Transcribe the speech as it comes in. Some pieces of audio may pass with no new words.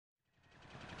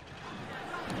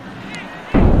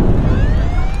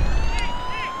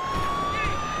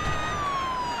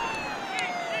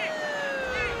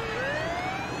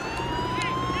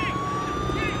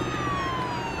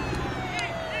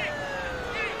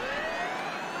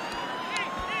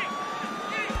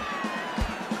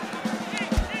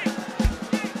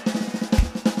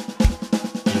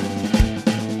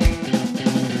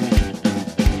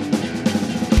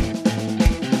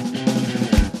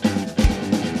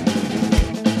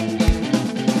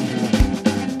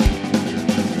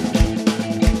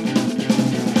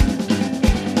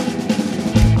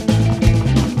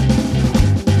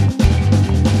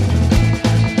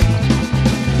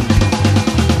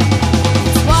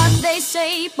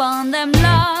shape on them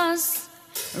laws.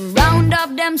 Round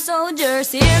up them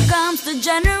soldiers, here comes the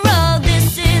general.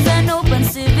 This is an open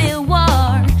civil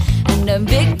war, and the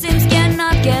victims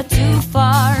cannot get too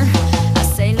far. I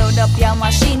say load up your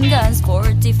machine guns,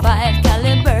 45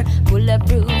 caliber,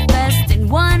 bulletproof vest in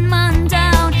one man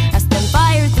down. As them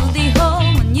fire through the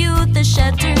hole and youth the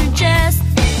shattered chest.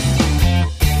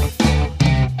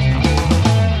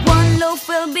 One loaf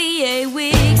will be a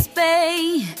week's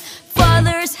pay.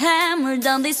 Fathers hammer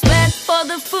down, they sweat for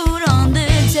the food on the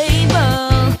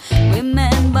table.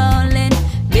 Women bawling,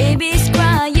 babies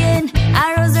crying,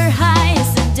 arrows are high as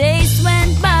the days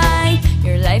went by.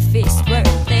 Your life is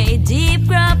worth a deep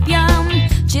crop yum.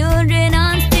 Children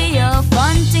on steel,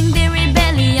 fronting the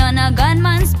rebellion. A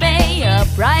gunman's pay, a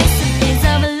price of piece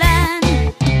of land.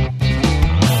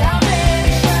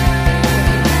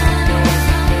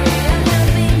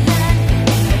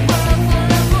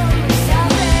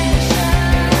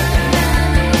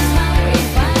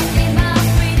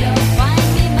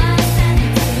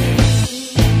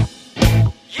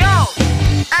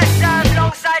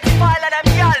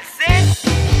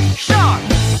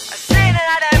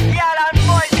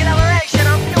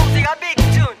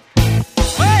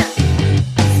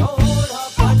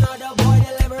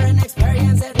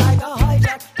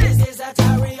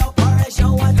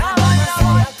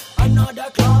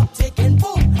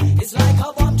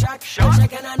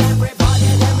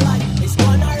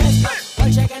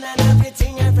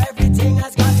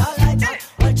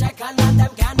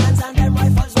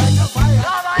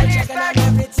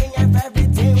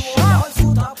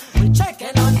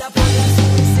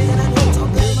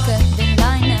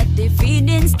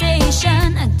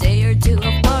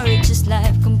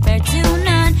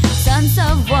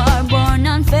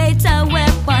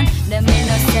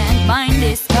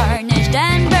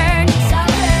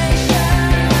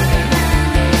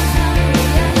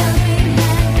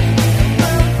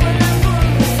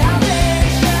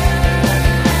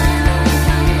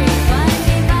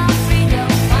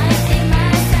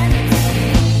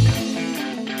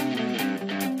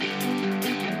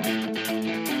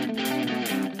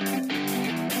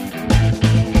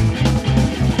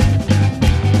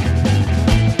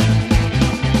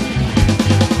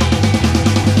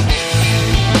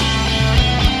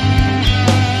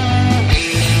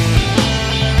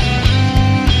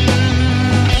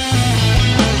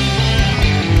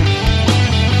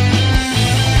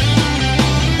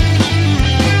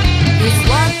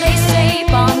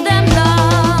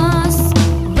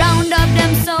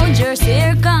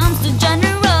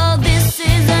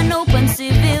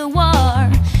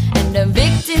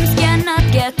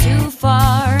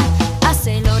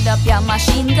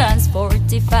 Machine guns,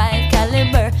 45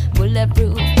 caliber,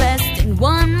 bulletproof vest in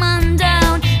one man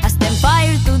down. As them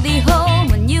fire through the hole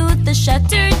when youth the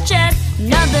shattered chest.